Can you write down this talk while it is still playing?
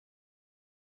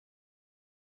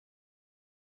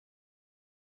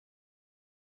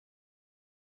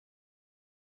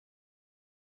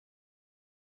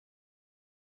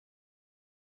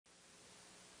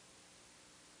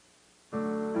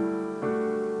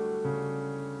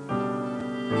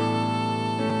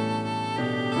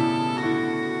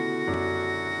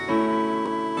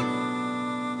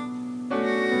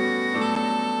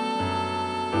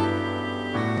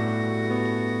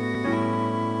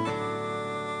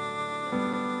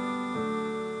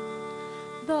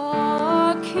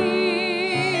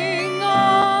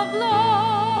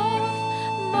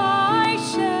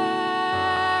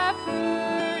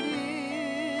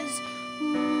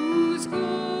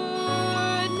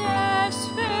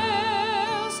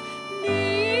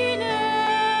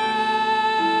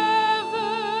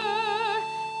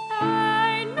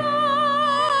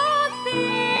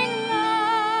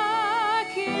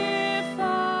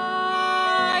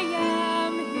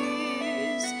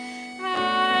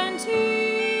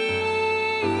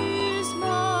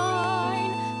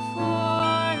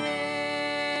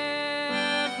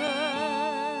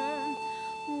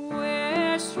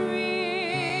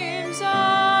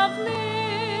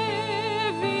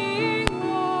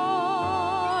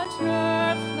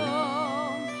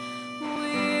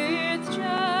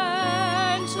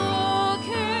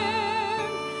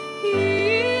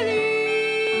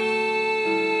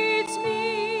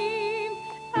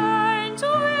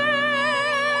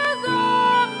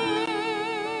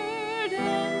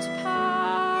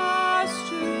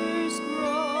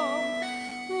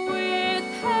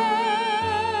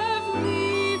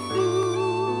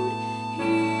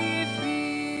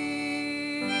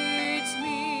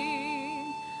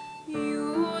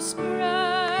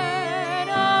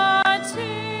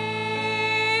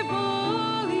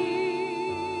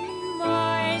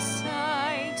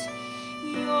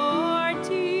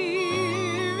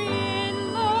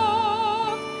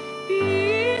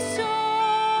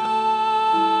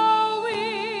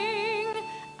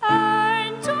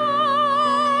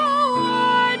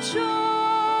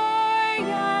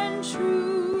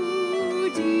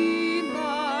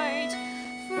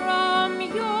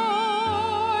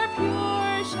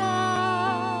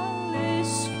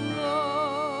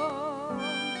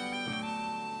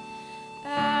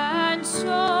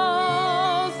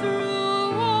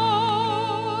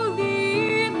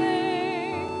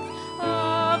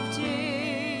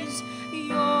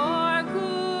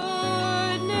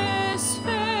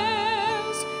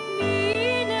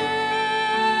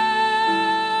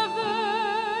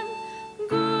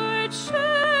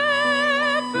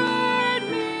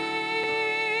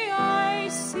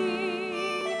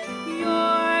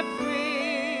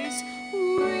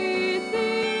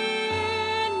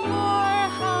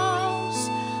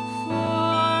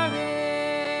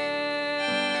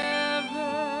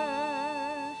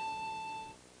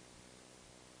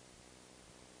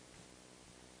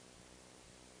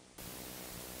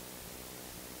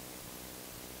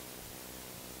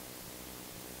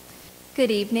Good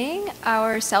evening.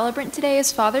 Our celebrant today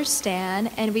is Father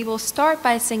Stan, and we will start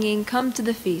by singing Come to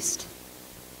the Feast.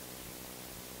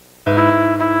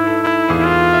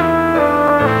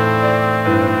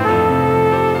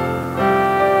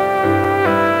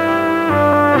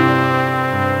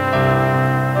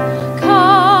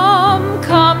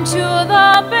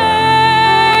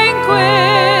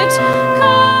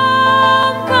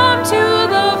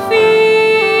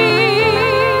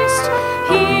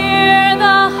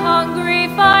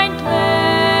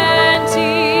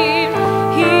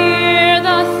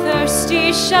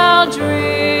 Shall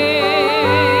drink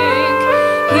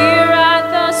here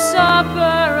at the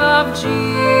supper of Jesus.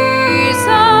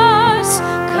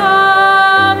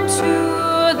 Come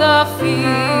to the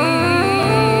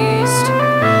feast,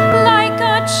 like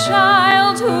a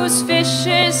child whose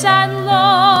fishes and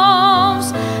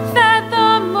loaves fed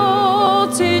the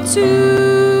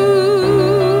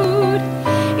multitude.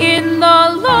 In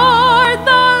the Lord,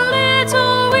 the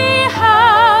little we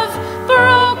have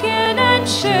broken and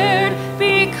shared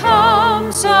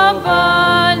becomes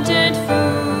abundant food.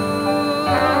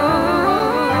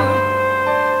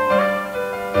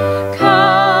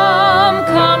 Come,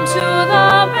 come to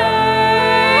the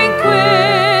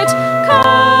banquet.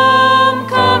 Come,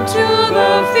 come to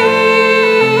the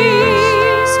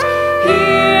feast.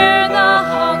 Here the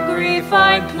hungry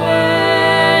find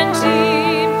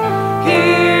plenty.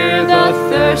 Here the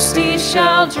thirsty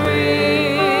shall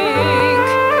drink.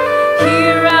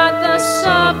 Here at the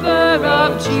supper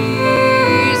of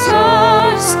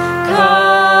Jesus,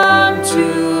 come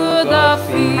to the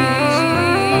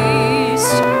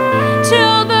feast,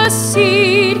 till the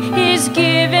seed is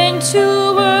given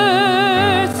to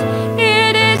earth.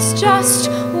 It is just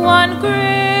one grain,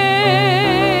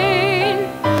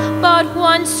 but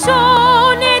one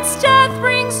sown, its death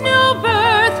brings new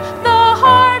birth. The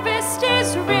harvest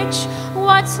is rich,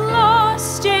 what's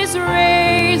lost is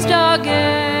raised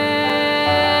again.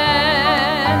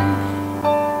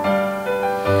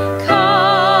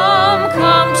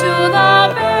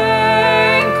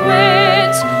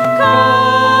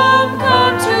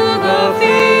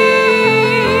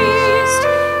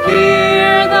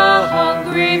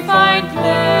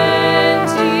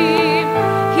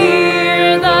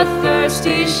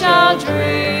 Thirsty shall drink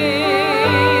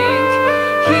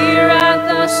here at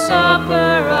the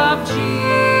supper of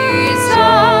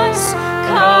Jesus.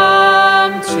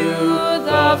 Come to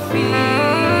the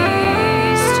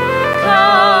feast.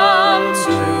 Come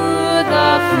to the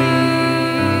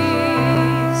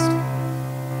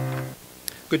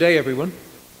feast. Good day, everyone.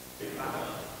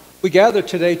 We gather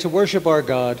today to worship our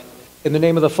God in the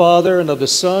name of the Father, and of the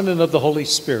Son, and of the Holy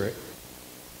Spirit.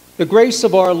 The grace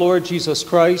of our Lord Jesus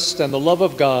Christ, and the love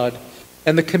of God,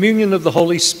 and the communion of the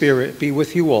Holy Spirit be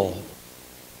with you all.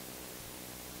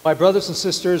 My brothers and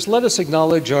sisters, let us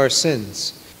acknowledge our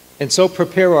sins, and so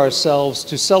prepare ourselves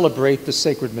to celebrate the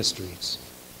sacred mysteries.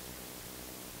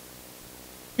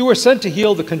 You were sent to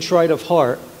heal the contrite of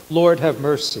heart. Lord, have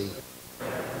mercy.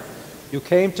 You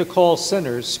came to call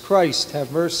sinners. Christ,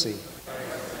 have mercy.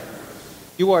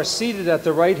 You are seated at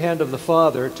the right hand of the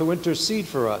Father to intercede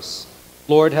for us.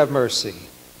 Lord, have mercy.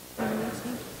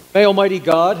 May Almighty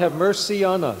God have mercy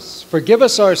on us, forgive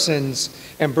us our sins,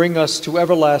 and bring us to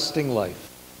everlasting life.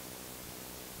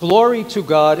 Glory to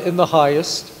God in the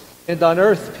highest, and on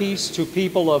earth peace to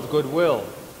people of good will.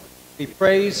 We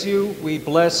praise you, we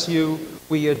bless you,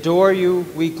 we adore you,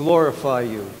 we glorify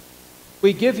you.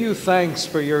 We give you thanks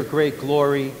for your great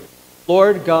glory,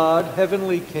 Lord God,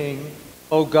 heavenly King,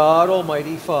 O God,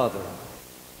 Almighty Father.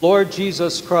 Lord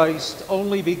Jesus Christ,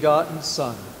 only begotten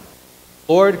Son,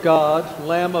 Lord God,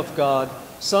 Lamb of God,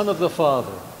 Son of the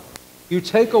Father, you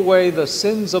take away the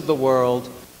sins of the world,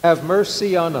 have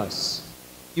mercy on us.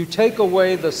 You take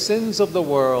away the sins of the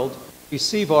world,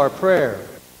 receive our prayer.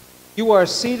 You are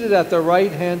seated at the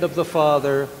right hand of the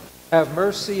Father, have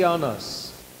mercy on us.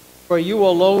 For you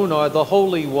alone are the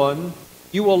Holy One,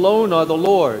 you alone are the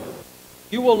Lord,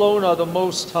 you alone are the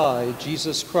Most High,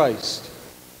 Jesus Christ.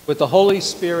 With the Holy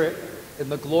Spirit, in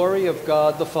the glory of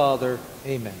God the Father.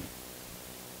 Amen.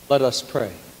 Let us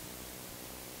pray.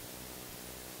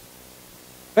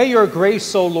 May your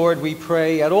grace, O Lord, we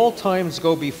pray, at all times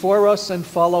go before us and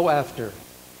follow after,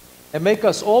 and make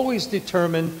us always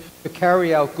determined to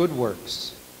carry out good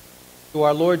works. To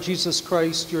our Lord Jesus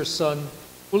Christ, your Son,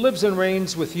 who lives and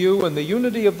reigns with you in the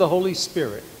unity of the Holy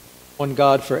Spirit, one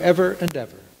God forever and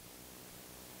ever.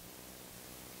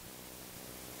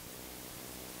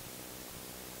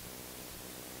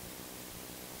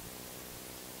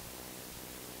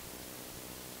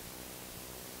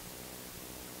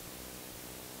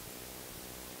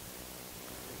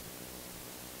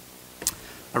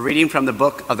 A reading from the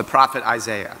book of the prophet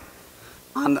Isaiah.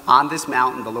 On this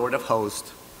mountain, the Lord of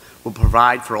hosts will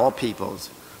provide for all peoples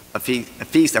a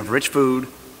feast of rich food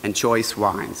and choice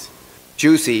wines,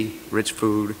 juicy, rich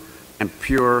food and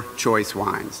pure, choice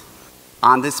wines.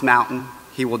 On this mountain,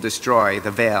 he will destroy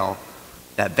the veil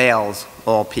that veils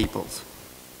all peoples.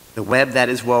 The web that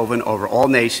is woven over all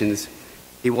nations,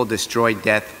 he will destroy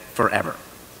death forever.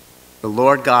 The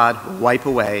Lord God will wipe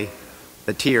away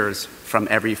the tears from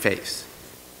every face.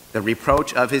 The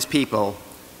reproach of his people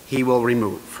he will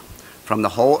remove from the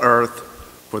whole earth,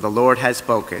 for the Lord has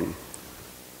spoken.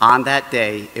 On that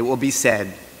day it will be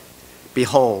said,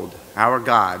 behold, our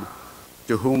God,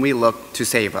 to whom we looked to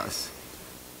save us.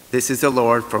 This is the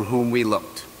Lord for whom we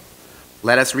looked.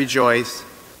 Let us rejoice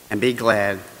and be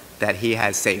glad that he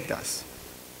has saved us.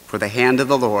 For the hand of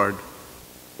the Lord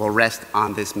will rest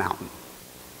on this mountain.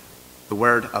 The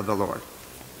word of the Lord.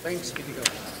 Thanks be to God.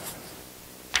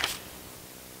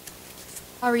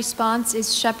 Our response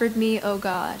is, Shepherd me, O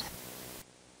God.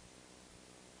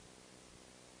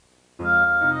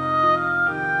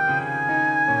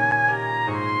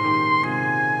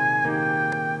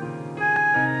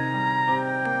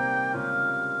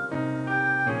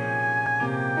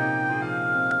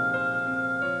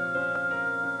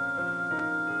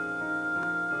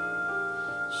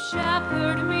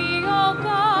 Shepherd me, O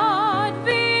God,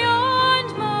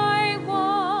 beyond my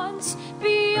wants,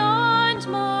 beyond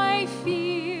my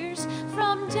fears,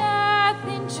 from death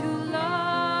into life.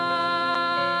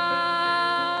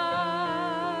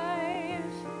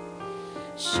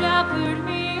 Shepherd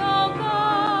me, O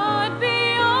God,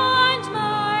 beyond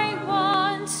my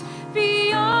wants,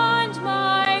 beyond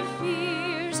my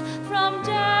fears, from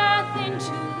death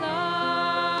into life.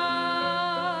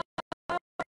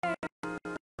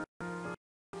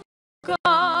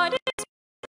 God is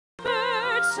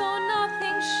bird, so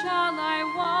nothing shall I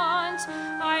want.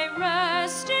 I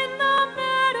rest in the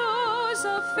meadows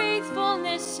of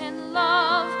faithfulness and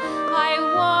love. I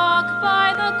walk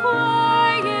by the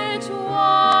quiet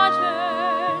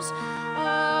waters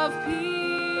of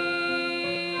peace.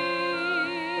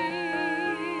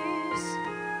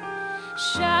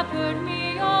 Shepherd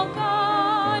me, O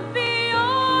God,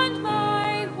 beyond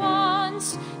my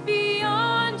wants,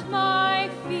 beyond my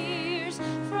fears,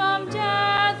 from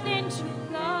death into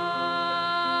life.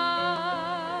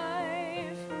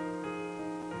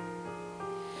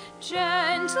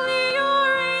 Gently you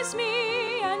raise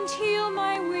me and heal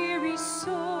my weary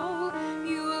soul.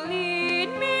 You lead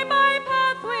me by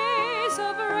pathways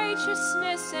of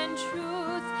righteousness and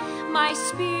truth. My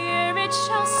spirit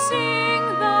shall sing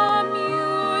the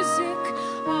music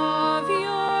of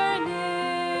your name.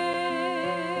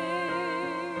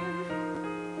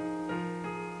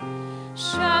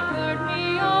 Shepherd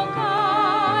me, O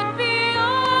God,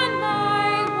 beyond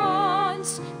my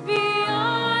wants,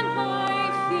 beyond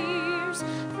my fears,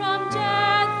 from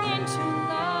death into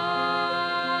life.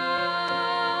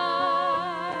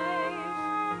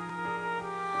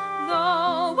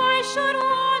 Though I should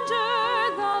wander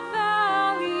the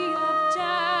valley of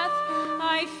death,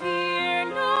 I fear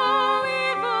no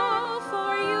evil,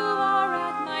 for you are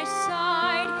at my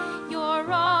side. Your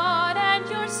rod and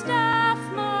your staff,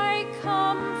 my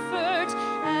comfort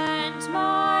and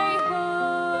my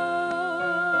hope.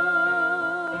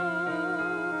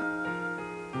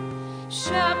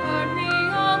 Shepherd me,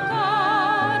 O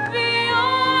God,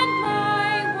 beyond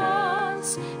my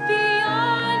wants,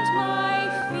 beyond my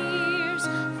fears,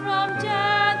 from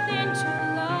death into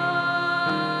life.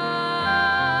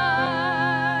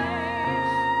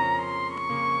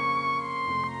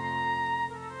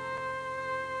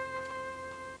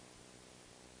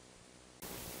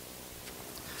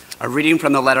 A reading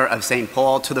from the letter of St.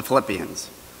 Paul to the Philippians.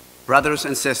 Brothers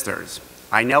and sisters,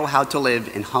 I know how to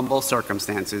live in humble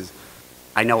circumstances.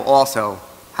 I know also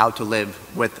how to live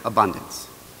with abundance.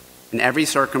 In every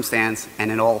circumstance and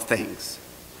in all things,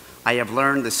 I have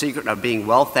learned the secret of being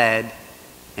well fed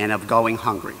and of going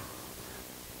hungry.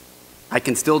 I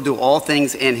can still do all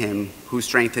things in him who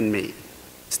strengthened me.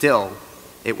 Still,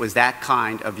 it was that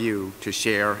kind of you to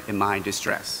share in my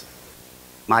distress.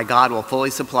 My God will fully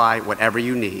supply whatever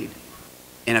you need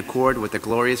in accord with the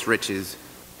glorious riches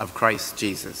of Christ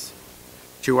Jesus.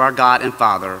 To our God and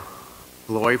Father,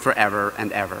 glory forever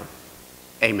and ever.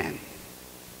 Amen.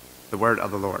 The word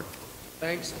of the Lord.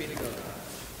 Thanks be to God.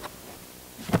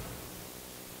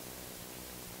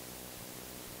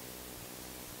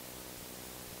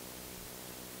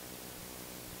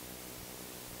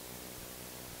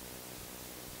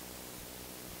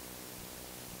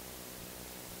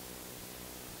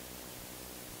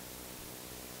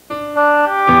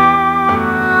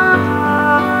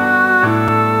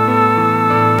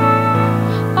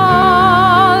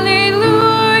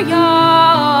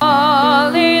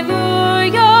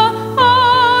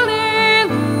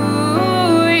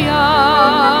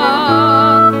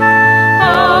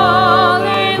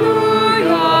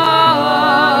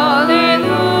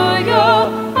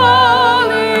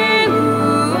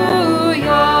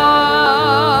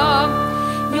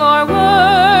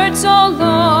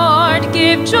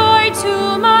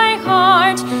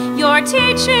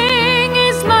 preaching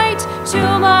is light to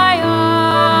my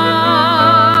eyes.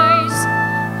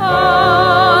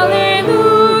 Alleluia,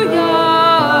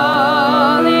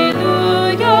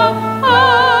 alleluia,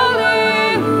 alleluia.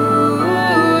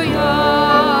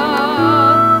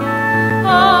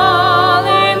 Alleluia,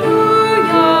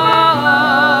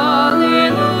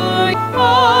 alleluia,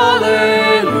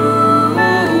 alleluia.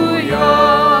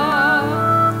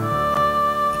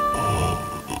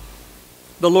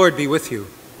 The Lord be with you.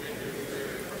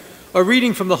 A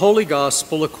reading from the Holy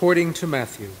Gospel according to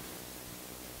Matthew.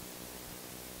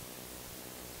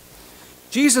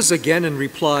 Jesus again in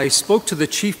reply spoke to the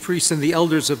chief priests and the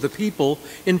elders of the people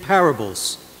in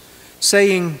parables,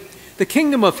 saying, "The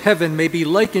kingdom of heaven may be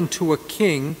likened to a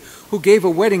king who gave a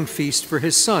wedding feast for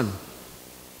his son.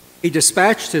 He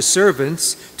dispatched his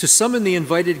servants to summon the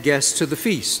invited guests to the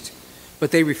feast,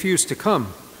 but they refused to come.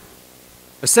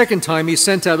 A second time he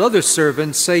sent out other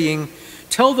servants, saying,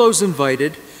 'Tell those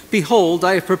invited, behold,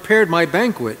 I have prepared my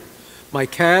banquet. My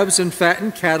calves and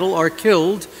fattened cattle are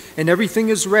killed, and everything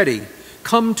is ready.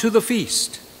 Come to the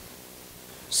feast.'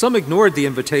 Some ignored the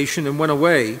invitation and went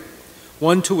away,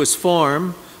 one to his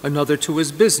farm, another to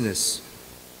his business.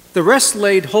 The rest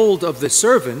laid hold of the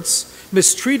servants,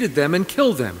 mistreated them, and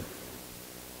killed them.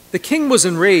 The king was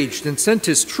enraged and sent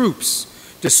his troops,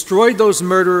 destroyed those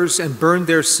murderers, and burned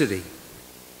their city.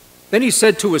 Then he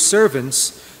said to his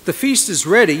servants, 'The feast is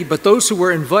ready, but those who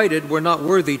were invited were not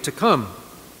worthy to come.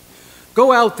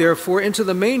 Go out, therefore, into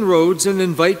the main roads and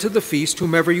invite to the feast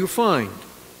whomever you find.'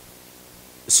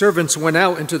 The servants went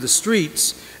out into the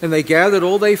streets, and they gathered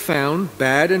all they found,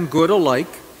 bad and good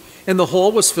alike, and the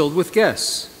hall was filled with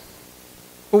guests.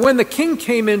 But when the king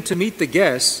came in to meet the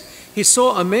guests, he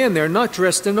saw a man there not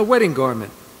dressed in a wedding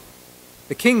garment.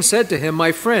 The king said to him,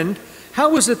 'My friend,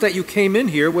 how is it that you came in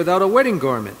here without a wedding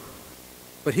garment?'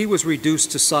 But he was reduced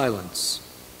to silence.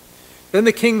 Then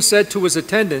the king said to his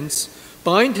attendants,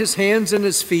 'Bind his hands and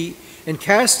his feet and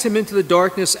cast him into the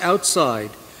darkness outside,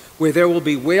 where there will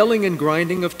be wailing and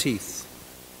grinding of teeth.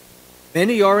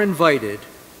 Many are invited,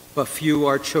 but few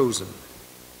are chosen.'"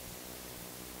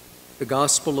 The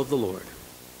Gospel of the Lord.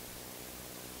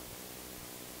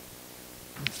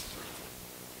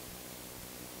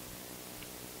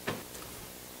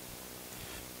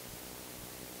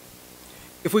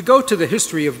 If we go to the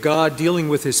history of God dealing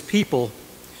with his people,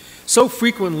 so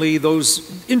frequently those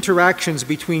interactions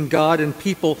between God and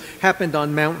people happened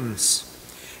on mountains.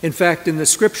 In fact, in the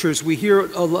scriptures, we hear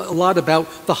a lot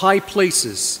about the high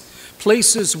places,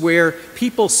 places where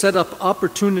people set up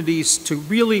opportunities to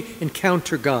really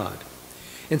encounter God.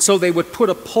 And so they would put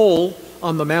a pole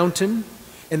on the mountain,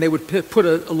 and they would put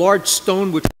a large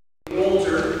stone which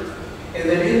altar, and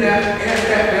then at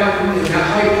that mountain, in that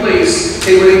high place,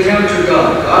 they would encounter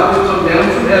God. God would come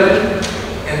down from heaven,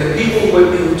 and the people would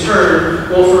in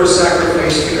turn offer a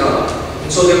sacrifice to God.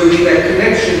 And so there would be that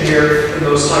connection there in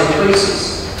those high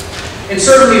places. And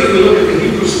certainly if we look at the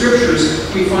Hebrew scriptures,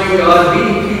 we find God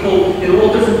meeting people in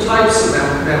all different types of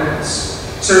mountains.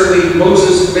 Certainly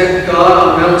Moses met God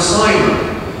on Mount Sinai.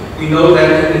 We know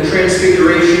that in the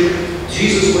Transfiguration,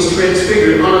 Jesus was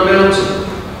transfigured on a mountain.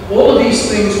 All of these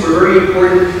things were very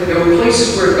important, and there were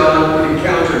places where God would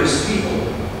encounter his people.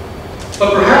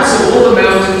 But perhaps of all the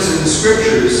mountains in the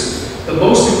scriptures, the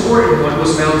most important one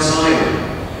was Mount Zion.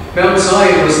 Mount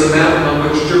Zion was the mountain on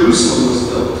which Jerusalem was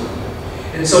built.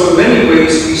 And so in many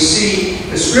ways we see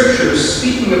the scriptures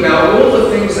speaking about all the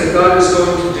things that God is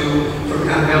going to do from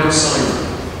Mount Sinai.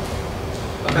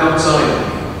 Mount Zion.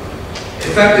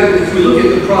 In fact, if we look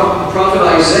at the prophet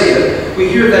Isaiah, we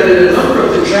hear that in a number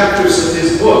of the chapters of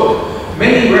his book,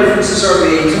 many references are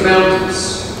made to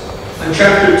mountains. In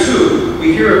chapter 2,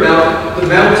 we hear about the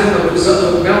mountain of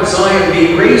Mount Zion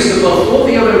being raised above all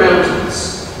the other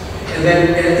mountains. And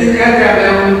then at that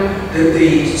mountain,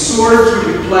 the swords would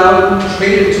be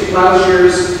made into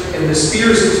plowshares, and the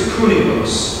spears into pruning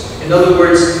hooks. In other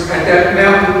words, at that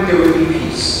mountain there would be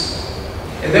peace.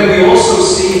 And then we also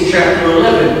see in chapter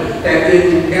 11 that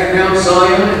at Mount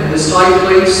Zion, in this high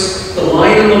place, the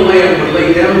lion and the lamb would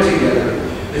lay down together.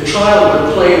 The child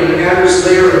would play in an adder's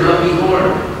lair and not be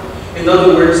harmed. In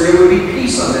other words, there would be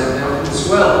peace on that mountain as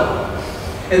well.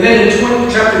 And then in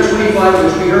chapter 25,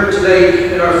 which we heard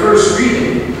today in our first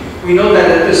reading, we know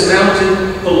that at this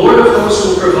mountain, the Lord of hosts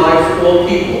will provide for all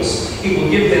peoples. He will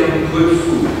give them good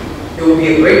food. There will be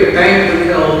a great banquet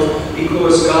held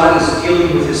because God is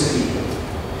dealing with his people.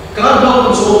 God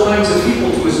welcomes all kinds of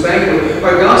people to his banquet.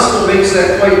 Our gospel makes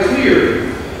that quite clear.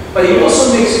 But he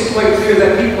also makes it quite clear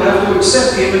that people have to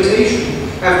accept the invitation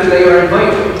after they are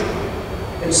invited.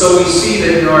 And so we see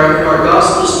that in our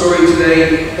gospel story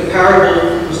today, the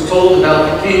parable was told about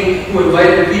the king who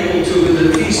invited people to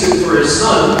the reason for his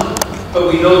son, but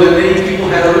we know that many people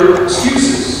had other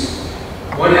excuses.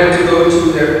 One had to go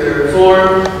to their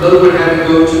farm, another one had to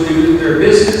go to do their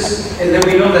business, and then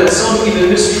we know that some even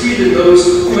mistreated those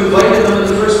who invited them in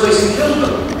the first place and killed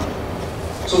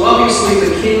them. So obviously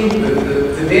the king,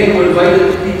 the man who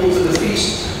invited the people to the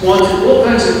feast, wanted all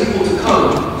kinds of people to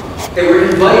come. They were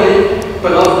invited,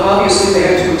 but obviously they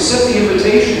had to accept the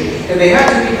invitation, and they had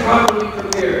to be properly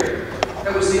prepared.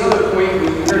 That was the other point we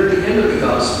heard at the end of the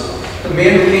gospel. The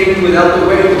man who came in without the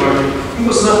wedding garment, he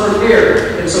was not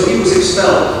prepared, and so he was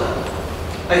expelled.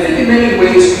 I think in many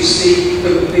ways we see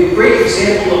the great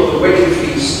example of the wedding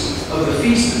feast, of the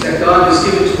feast that God has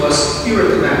given to us here at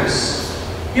the Mass.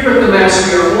 Here at the Mass,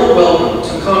 we are all welcome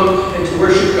to come and to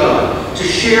worship God, to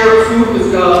share food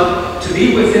with God, to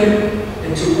be with Him,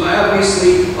 and to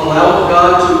obviously allow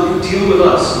God to deal with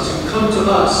us, and to come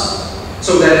to us,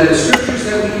 so that in the scriptures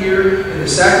that we hear, in the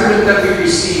sacrament that we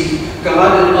receive,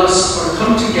 God and us are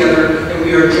come together and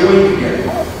we are joined together.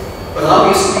 But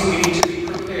obviously we need to be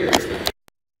prepared.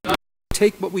 Not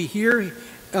take what we hear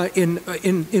in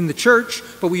the church,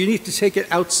 but we need to take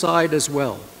it outside as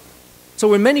well.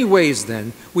 So in many ways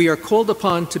then, we are called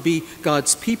upon to be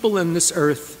God's people in this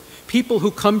earth, people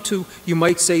who come to, you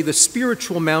might say, the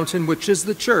spiritual mountain, which is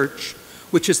the church,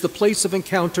 which is the place of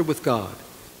encounter with God.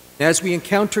 As we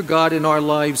encounter God in our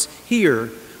lives here,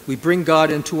 we bring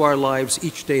God into our lives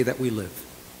each day that we live.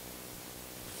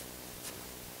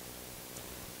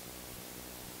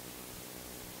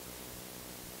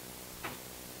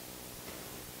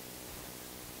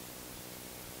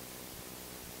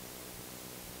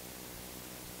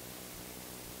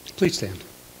 Please stand.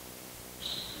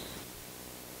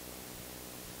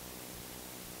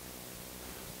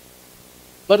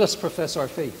 Let us profess our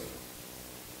faith.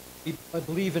 I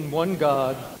believe in one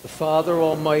God, the Father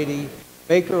Almighty,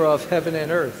 maker of heaven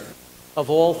and earth, of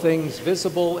all things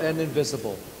visible and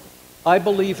invisible. I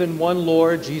believe in one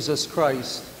Lord Jesus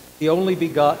Christ, the only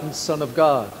begotten Son of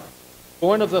God,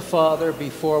 born of the Father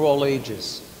before all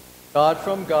ages, God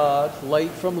from God,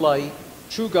 light from light,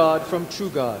 true God from true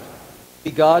God,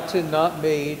 begotten, not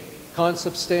made,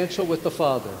 consubstantial with the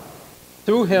Father.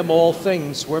 Through him all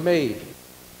things were made.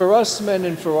 For us men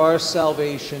and for our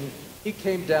salvation, he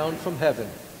came down from heaven,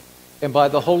 and by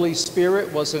the Holy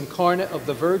Spirit was incarnate of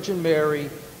the Virgin Mary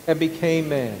and became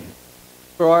man.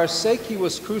 For our sake he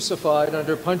was crucified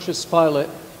under Pontius Pilate.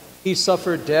 He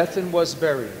suffered death and was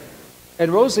buried,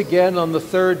 and rose again on the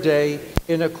third day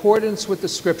in accordance with the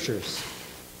Scriptures.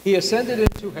 He ascended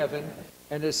into heaven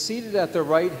and is seated at the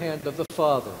right hand of the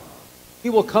Father.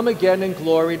 He will come again in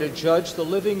glory to judge the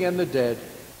living and the dead,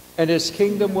 and his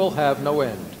kingdom will have no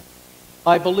end.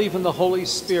 I believe in the Holy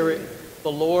Spirit,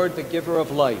 the Lord, the giver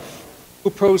of life, who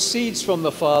proceeds from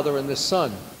the Father and the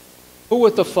Son, who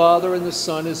with the Father and the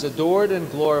Son is adored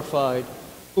and glorified,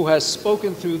 who has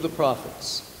spoken through the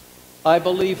prophets. I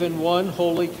believe in one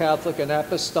holy Catholic and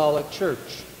apostolic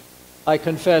church. I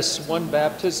confess one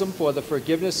baptism for the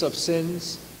forgiveness of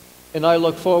sins, and I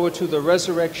look forward to the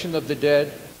resurrection of the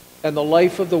dead and the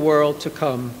life of the world to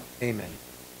come. Amen.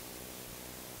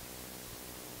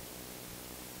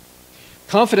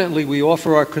 Confidently, we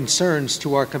offer our concerns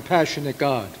to our compassionate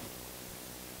God.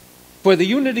 For the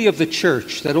unity of the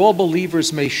church, that all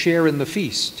believers may share in the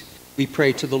feast, we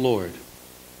pray to the Lord.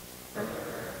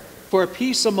 For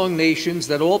peace among nations,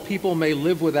 that all people may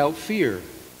live without fear,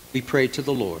 we pray to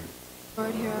the Lord.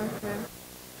 Lord, hear our prayer.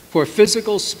 For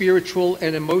physical, spiritual,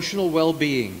 and emotional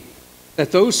well-being,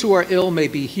 that those who are ill may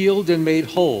be healed and made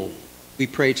whole, we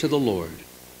pray to the Lord.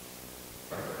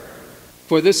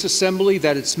 For this assembly,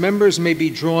 that its members may be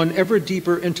drawn ever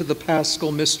deeper into the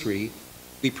Paschal mystery,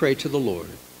 we pray to the Lord.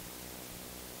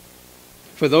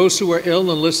 For those who are ill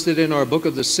and listed in our Book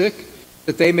of the Sick,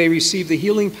 that they may receive the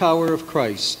healing power of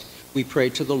Christ, we pray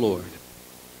to the Lord.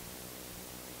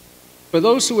 For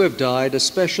those who have died,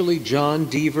 especially John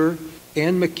Deaver,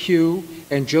 Anne McHugh,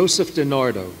 and Joseph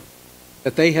DiNardo,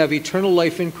 that they have eternal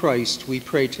life in Christ, we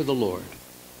pray to the Lord.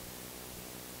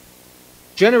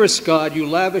 Generous God, you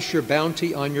lavish your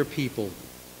bounty on your people.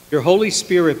 Your Holy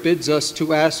Spirit bids us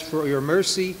to ask for your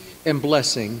mercy and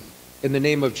blessing in the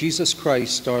name of Jesus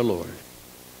Christ our Lord.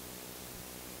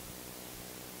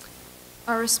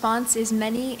 Our response is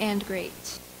many and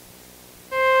great.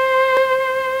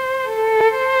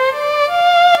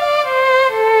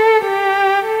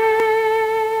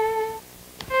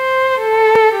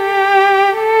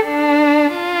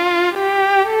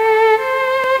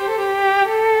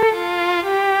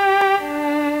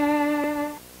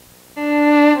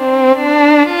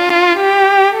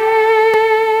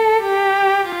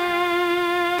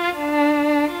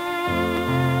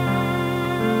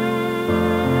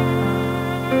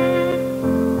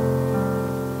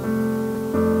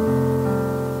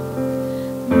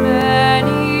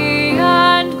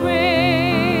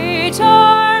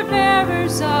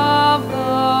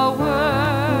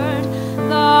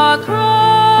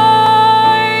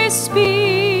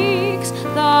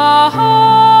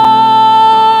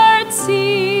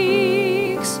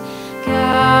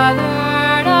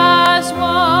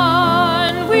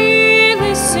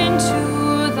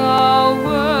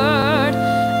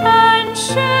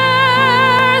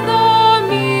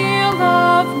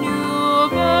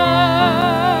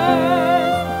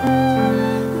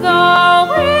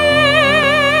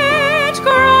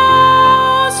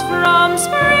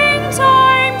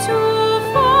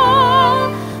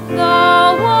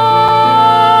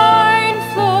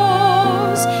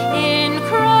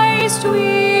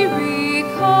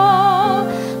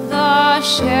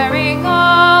 sharing of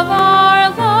our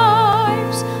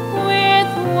lives with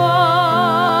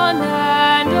one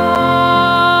and all.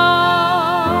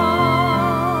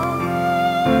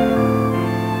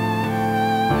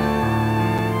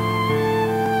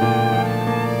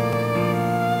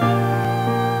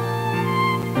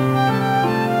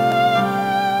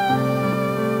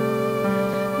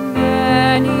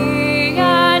 Many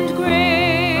and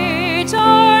great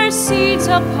are seeds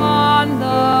upon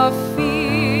the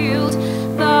field.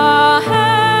 The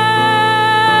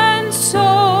hand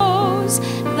sows,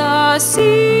 the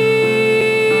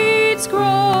seeds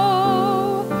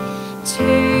grow.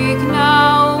 Take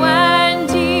now and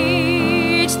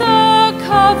eat, the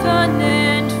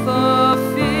covenant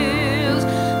fulfilled,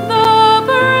 the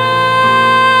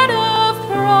bread of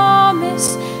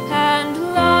promise and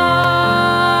life.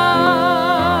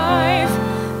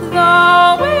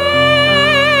 The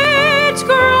wheat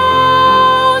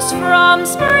grows from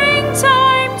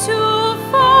springtime to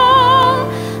fall.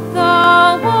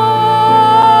 The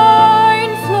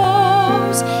wine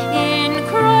flows, in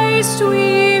Christ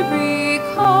we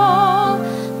recall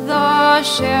the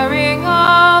sharing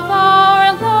of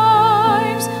our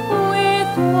lives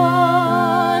with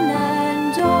one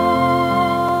and all.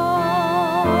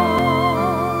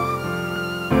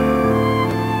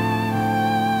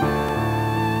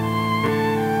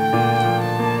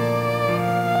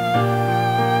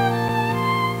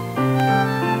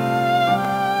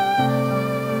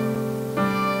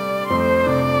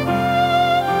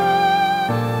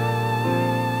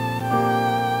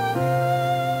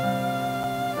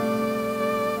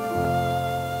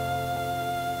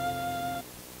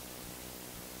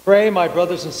 Pray, my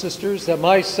brothers and sisters, that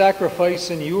my sacrifice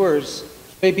and yours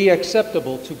may be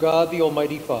acceptable to God the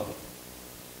Almighty Father.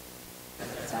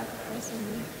 Sacrifice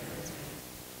in me.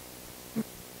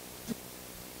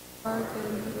 Our good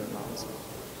and good laws.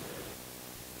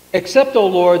 Accept, O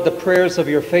Lord, the prayers of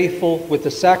your faithful with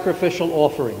the sacrificial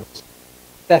offerings,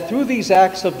 that through these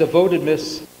acts of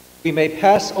devotedness we may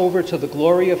pass over to the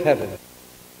glory of heaven.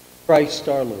 Christ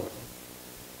our Lord.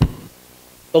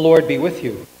 The Lord be with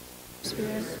you.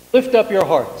 Spirit, Lift up your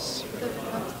hearts.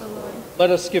 lift up to the Lord, Let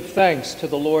us give thanks to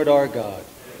the Lord our God.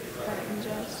 right and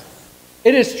just.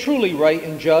 It is truly right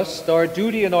and just, our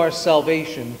duty and our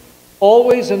salvation,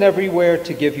 always and everywhere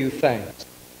to give you thanks.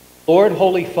 Lord,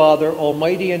 Holy Father,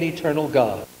 Almighty and eternal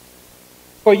God,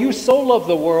 for you so loved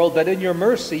the world that in your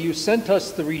mercy you sent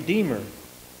us the Redeemer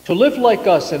to live like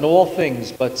us in all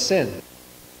things but sin,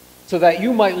 so that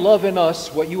you might love in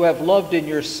us what you have loved in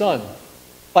your Son,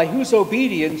 by whose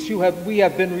obedience we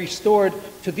have been restored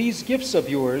to these gifts of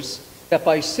yours, that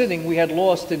by sinning we had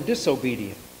lost in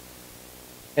disobedience.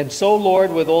 And so,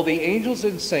 Lord, with all the angels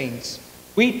and saints,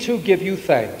 we too give you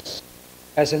thanks,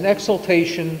 as an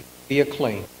exaltation be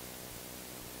acclaimed.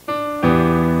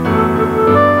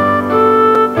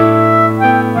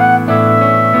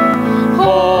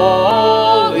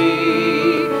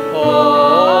 Holy,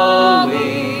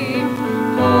 holy,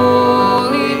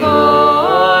 holy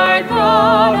Lord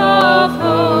God of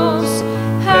hosts,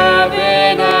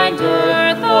 heaven and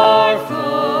earth are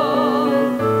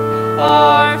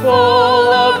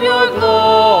full of your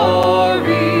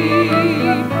glory.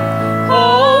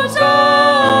 Hosanna,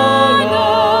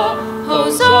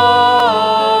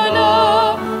 Hosanna,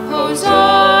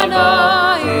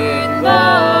 Hosanna in the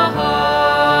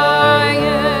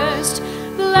highest.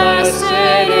 Blessed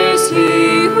is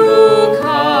he who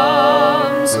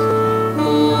comes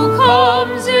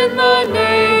in the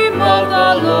name of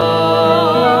the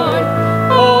Lord.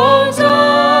 Hosanna,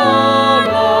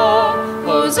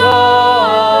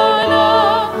 Hosanna,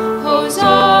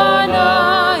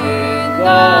 Hosanna in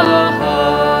the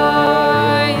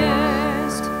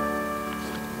highest.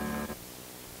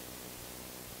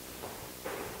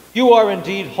 You are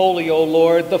indeed holy, O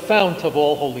Lord, the fount of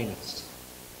all holiness.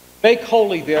 Make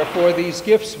holy, therefore, these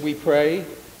gifts, we pray,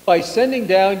 by sending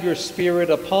down your Spirit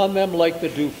upon them like the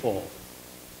dewfall,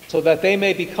 so that they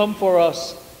may become for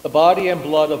us the body and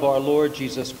blood of our Lord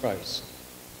Jesus Christ.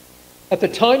 At the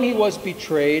time he was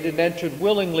betrayed and entered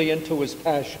willingly into his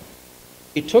passion,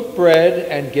 he took bread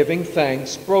and, giving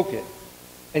thanks, broke it,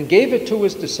 and gave it to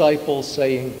his disciples,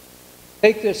 saying,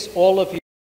 "Take this, all of you, and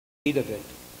eat of it.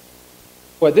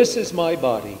 For this is my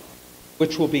body,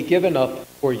 which will be given up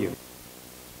for you."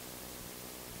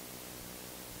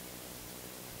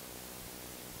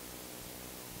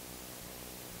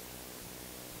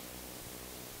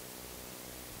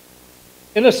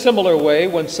 In a similar way,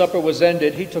 when supper was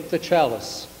ended, he took the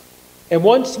chalice, and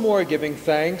once more giving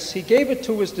thanks, he gave it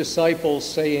to his disciples,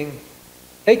 saying,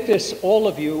 "Take this, all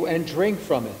of you, and drink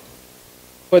from it.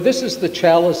 For this is the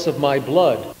chalice of my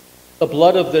blood, the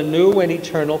blood of the new and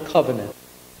eternal covenant,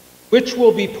 which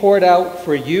will be poured out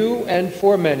for you and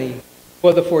for many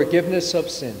for the forgiveness of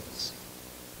sins.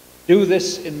 Do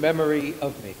this in memory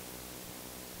of me.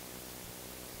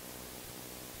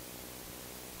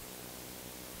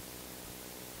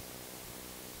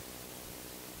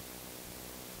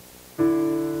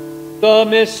 The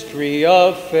mystery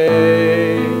of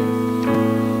faith.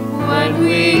 When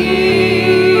we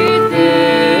eat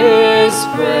this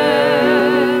bread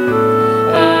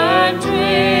and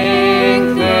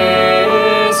drink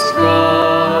this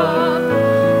cup,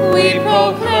 we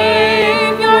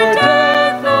proclaim your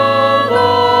death, O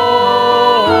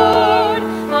Lord,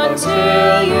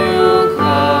 until you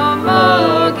come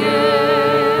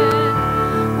again.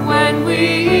 When we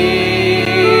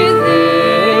eat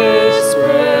this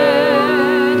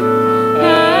bread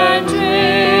and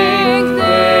drink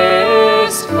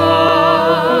this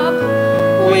cup,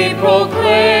 we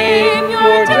proclaim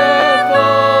your death, O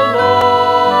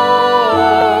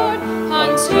Lord,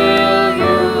 until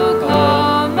you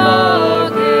come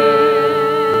again.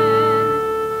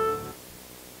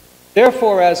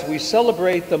 Therefore, as we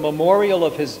celebrate the memorial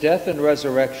of his death and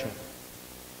resurrection,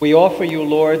 we offer you,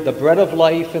 Lord, the bread of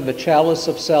life and the chalice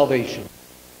of salvation,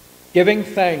 giving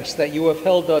thanks that you have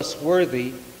held us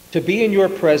worthy to be in your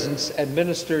presence and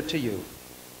minister to you.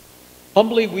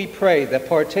 Humbly we pray that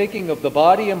partaking of the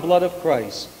body and blood of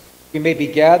Christ, we may be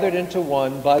gathered into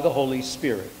one by the Holy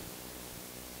Spirit.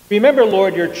 Remember,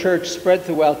 Lord, your church spread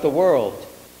throughout the world,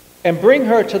 and bring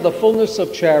her to the fullness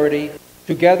of charity,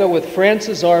 together with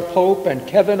Francis our Pope and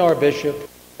Kevin our Bishop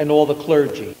and all the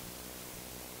clergy.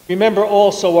 Remember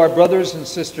also our brothers and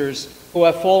sisters who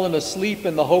have fallen asleep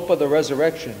in the hope of the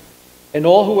resurrection, and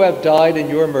all who have died in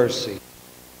your mercy.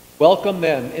 Welcome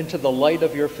them into the light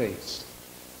of your face.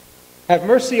 Have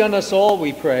mercy on us all,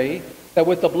 we pray, that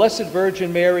with the Blessed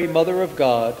Virgin Mary, Mother of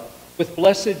God, with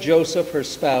blessed Joseph, her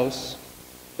spouse,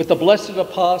 with the blessed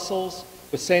apostles,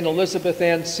 with St. Elizabeth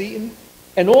Ann Seton,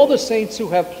 and all the saints who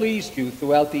have pleased you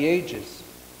throughout the ages,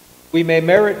 we may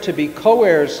merit to be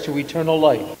co-heirs to eternal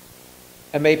life,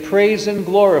 and may praise and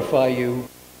glorify you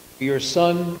through your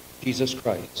Son, Jesus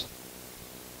Christ.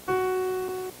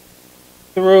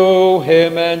 Through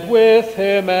him and with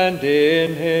him and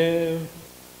in him,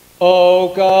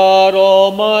 O God,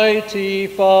 Almighty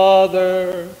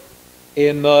Father,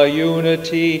 in the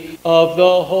unity of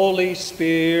the Holy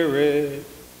Spirit,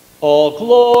 all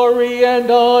glory and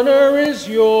honor is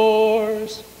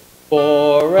yours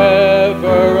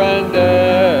forever and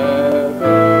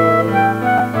ever.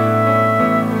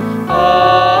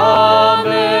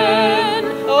 Amen,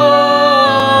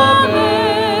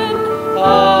 amen,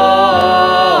 amen.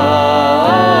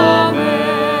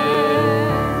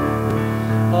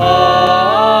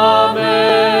 Amen,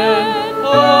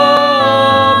 amen,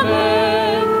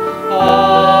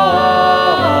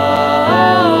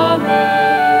 amen.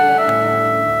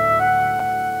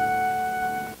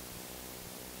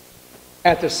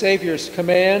 At the Savior's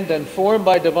command and formed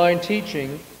by divine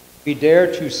teaching, we dare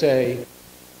to say,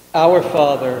 Our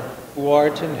Father, who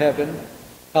art in heaven,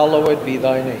 hallowed be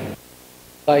thy name.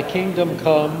 Thy kingdom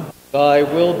come, thy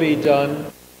will be done,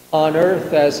 on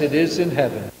earth as it is in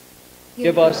heaven.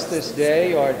 Give us this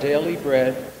day our daily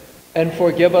bread, and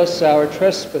forgive us our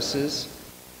trespasses,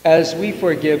 as we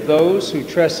forgive those who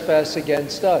trespass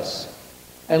against us.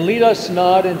 And lead us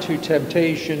not into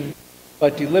temptation,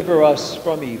 but deliver us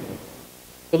from evil.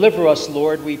 Deliver us,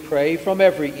 Lord, we pray, from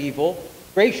every evil.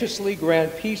 Graciously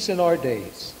grant peace in our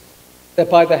days, that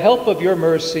by the help of your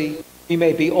mercy we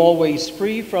may be always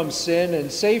free from sin and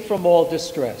safe from all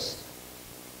distress,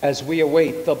 as we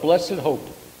await the blessed hope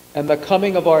and the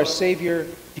coming of our Savior,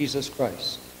 Jesus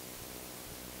Christ.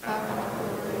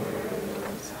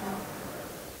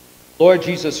 Lord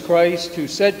Jesus Christ, who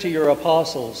said to your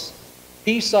apostles,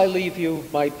 Peace I leave you,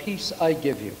 my peace I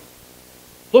give you.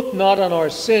 Look not on our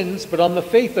sins, but on the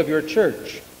faith of your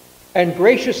church, and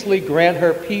graciously grant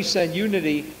her peace and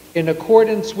unity in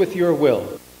accordance with your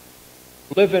will.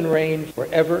 Live and reign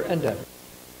forever and ever.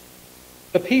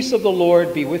 The peace of the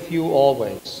Lord be with you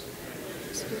always.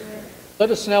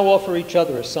 Let us now offer each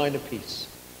other a sign of peace.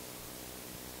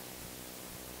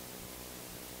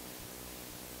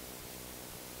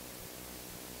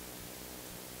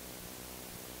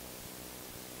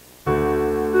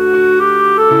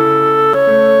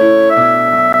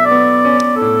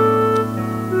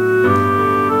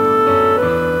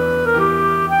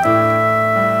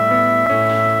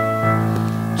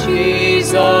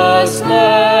 Jesus,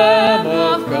 Lamb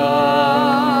of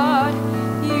God,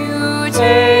 you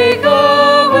take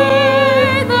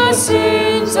away the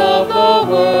sins of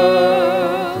the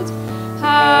world.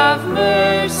 Have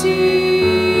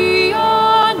mercy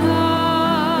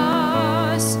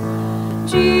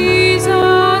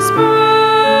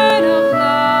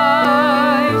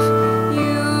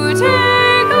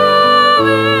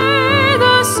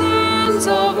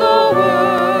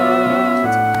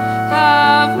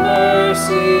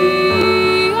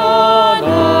mercy on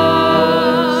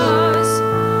us.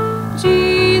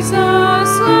 Jesus,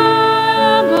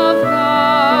 Lamb of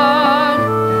God,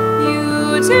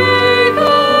 you take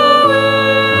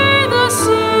away the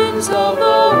sins of the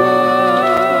world.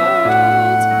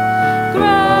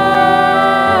 Grant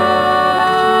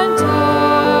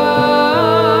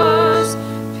us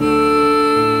peace.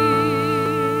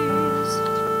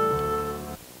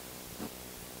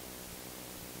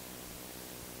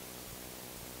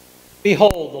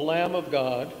 Behold the Lamb of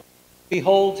God.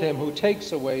 Behold him who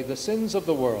takes away the sins of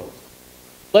the world.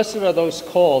 Blessed are those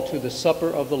called to the supper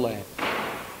of the Lamb.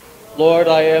 Lord,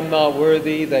 I am not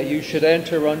worthy that you should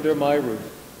enter under my roof.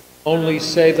 Only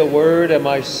say the word, and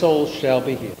my soul shall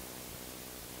be healed.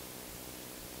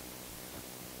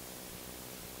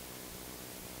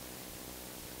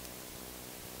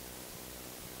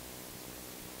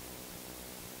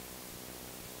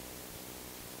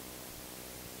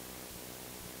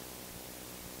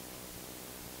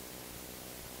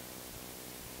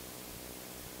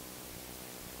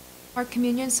 Our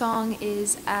communion song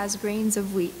is As Grains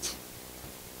of Wheat.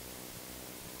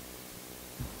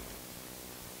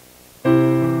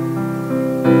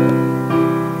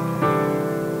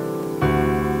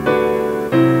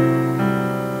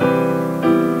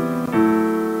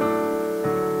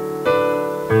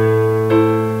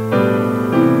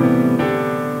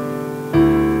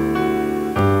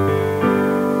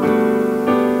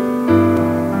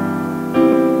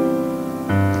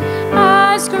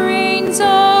 As grains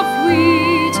of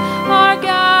wheat are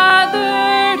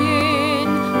gathered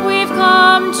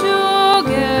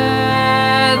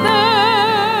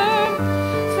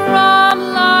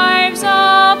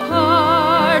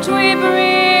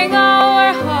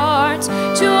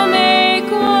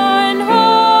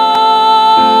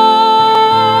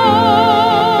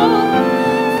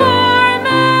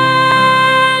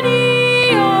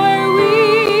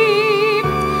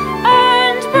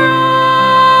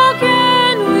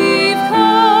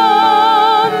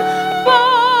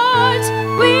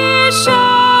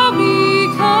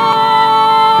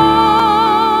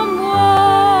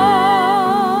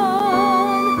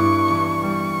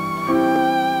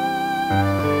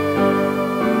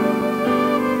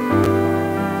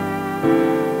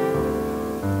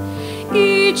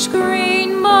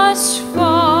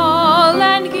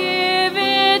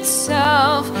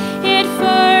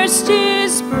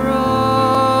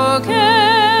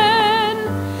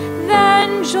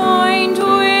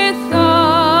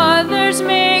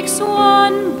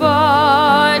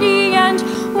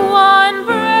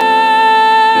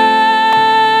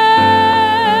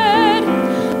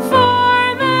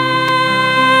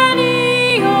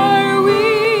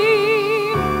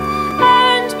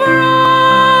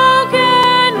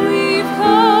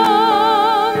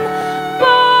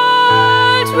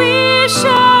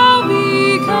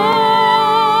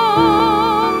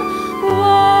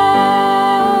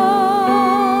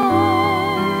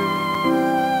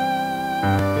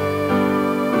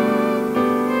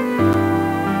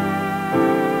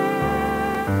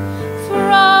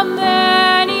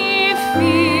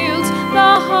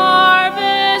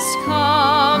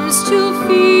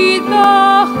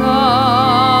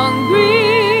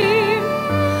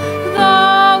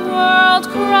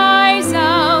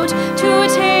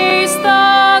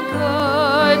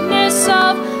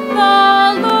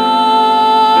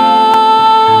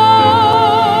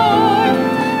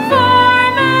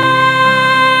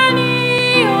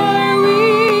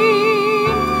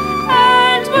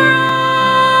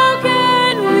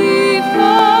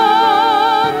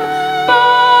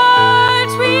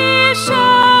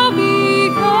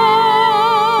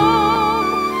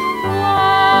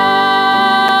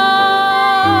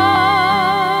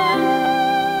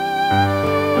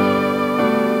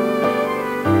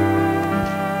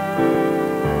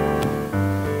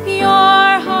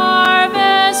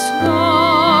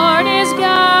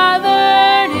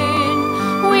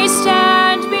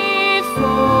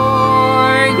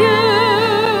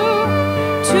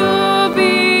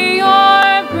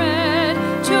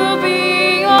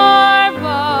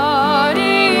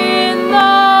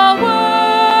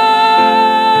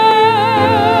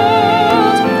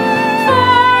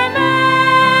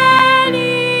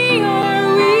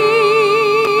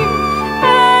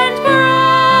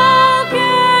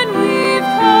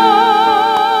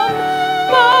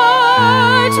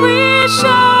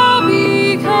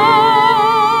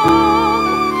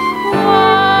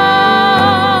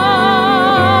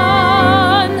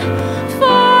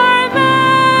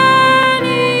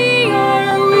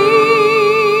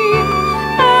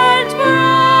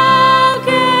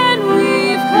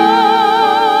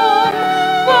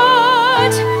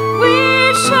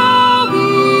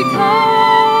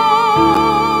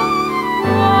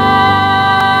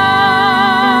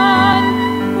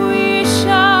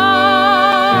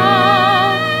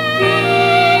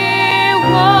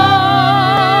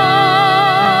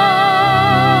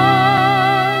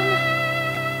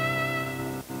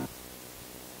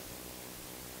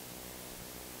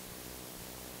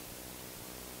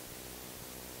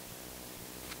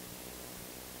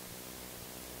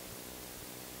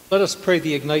Let us pray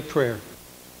the Ignite prayer.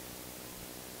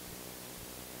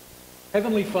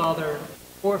 Heavenly Father,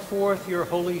 pour forth your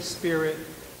Holy Spirit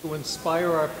to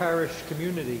inspire our parish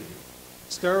community.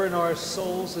 Stir in our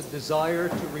souls a desire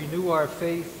to renew our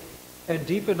faith and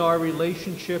deepen our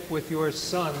relationship with your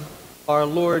Son, our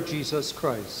Lord Jesus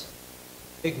Christ.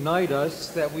 Ignite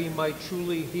us that we might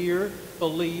truly hear,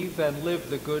 believe, and live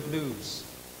the good news.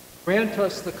 Grant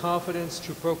us the confidence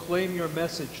to proclaim your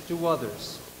message to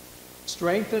others.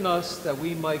 Strengthen us that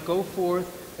we might go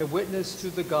forth and witness to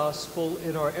the gospel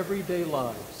in our everyday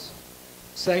lives.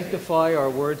 Sanctify our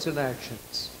words and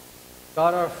actions.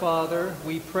 God our Father,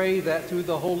 we pray that through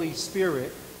the Holy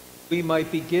Spirit we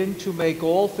might begin to make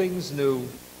all things new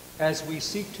as we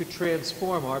seek to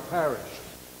transform our parish.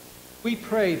 We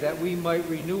pray that we might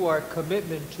renew our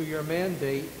commitment to your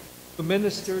mandate to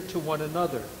minister to one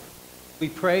another. We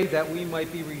pray that we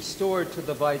might be restored to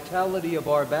the vitality of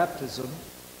our baptism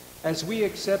as we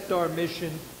accept our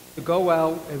mission to go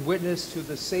out and witness to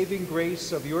the saving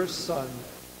grace of your Son,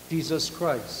 Jesus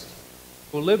Christ,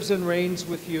 who lives and reigns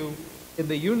with you in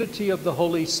the unity of the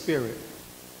Holy Spirit,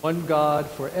 one God,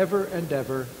 forever and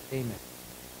ever. Amen.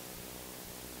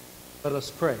 Let us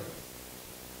pray.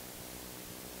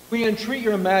 We entreat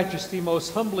your majesty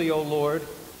most humbly, O Lord,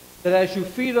 that as you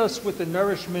feed us with the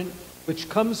nourishment which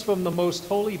comes from the most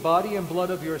holy body and blood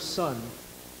of your Son,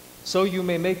 so you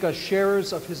may make us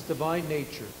sharers of his divine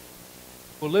nature,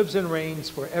 who lives and reigns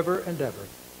forever and ever.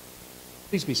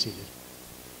 Please be seated.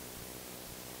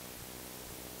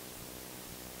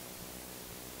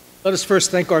 Let us first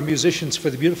thank our musicians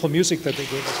for the beautiful music that they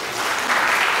gave us.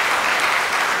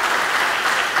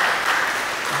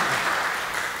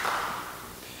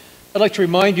 I'd like to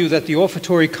remind you that the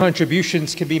offertory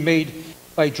contributions can be made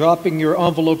by dropping your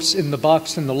envelopes in the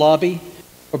box in the lobby,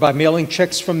 or by mailing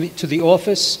checks to the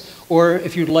office, or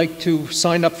if you'd like to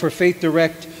sign up for Faith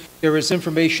Direct, there is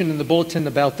information in the bulletin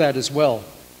about that as well.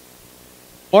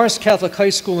 Morris Catholic High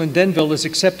School in Denville is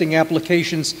accepting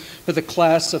applications for the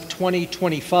class of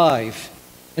 2025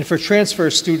 and for transfer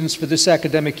students for this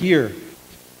academic year.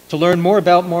 To learn more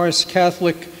about Morris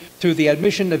Catholic through the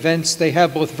admission events, they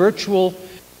have both virtual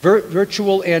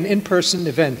and in-person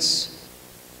events.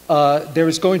 There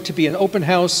is going to be an open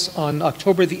house on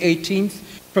October the 18th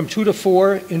from 2 to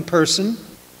 4 in person,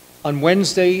 on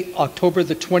Wednesday, October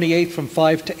the 28th from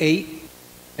 5 to 8,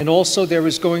 and also there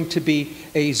is going to be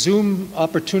a Zoom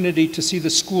opportunity to see the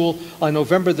school on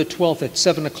November the 12th at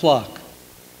 7 o'clock.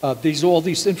 All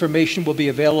these information will be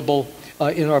available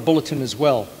in our bulletin as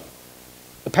well.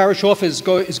 The parish office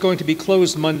is going to be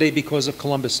closed Monday because of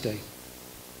Columbus Day.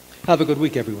 Have a good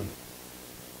week, everyone.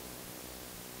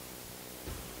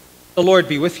 The Lord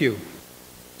be with you.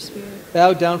 Spirit.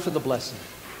 Bow down for the blessing.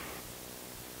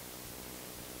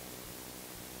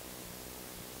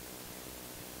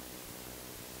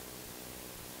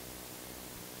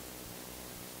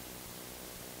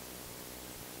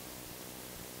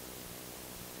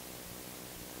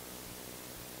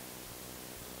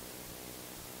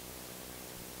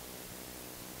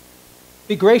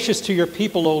 Be gracious to your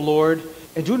people, O Lord,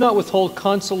 and do not withhold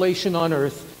consolation on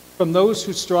earth from those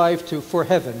who strive for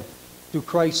heaven, through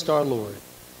Christ our Lord.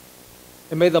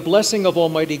 And may the blessing of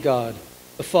Almighty God,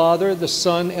 the Father, the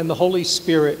Son, and the Holy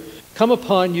Spirit come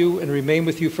upon you and remain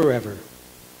with you forever.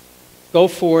 Go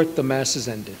forth, the Mass is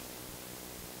ended.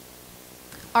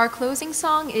 Our closing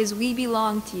song is We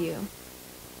Belong to You.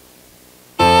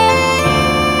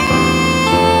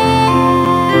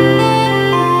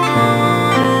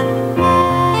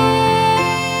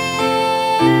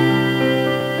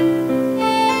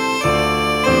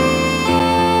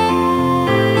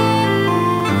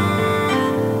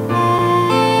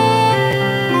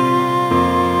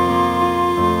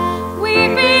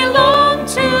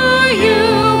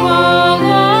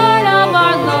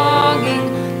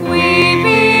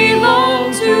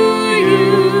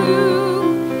 You.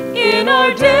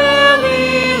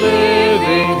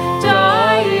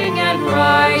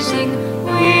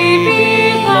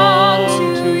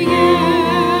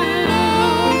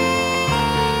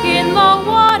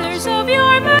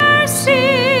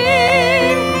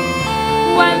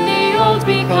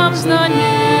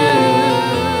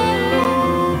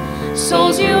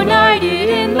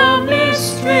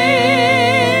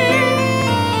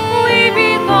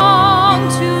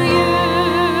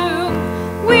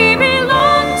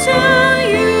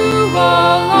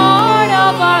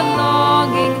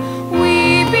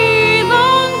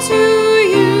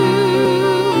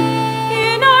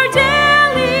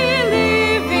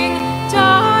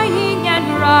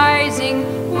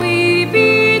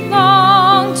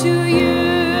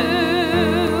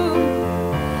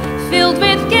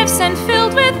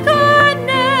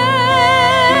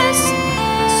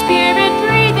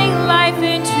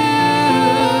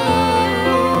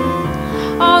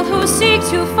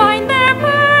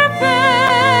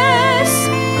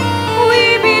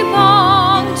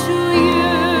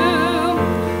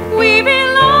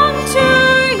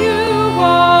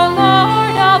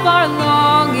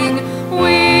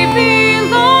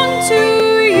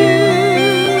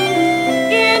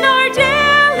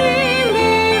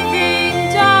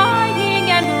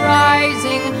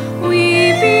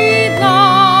 We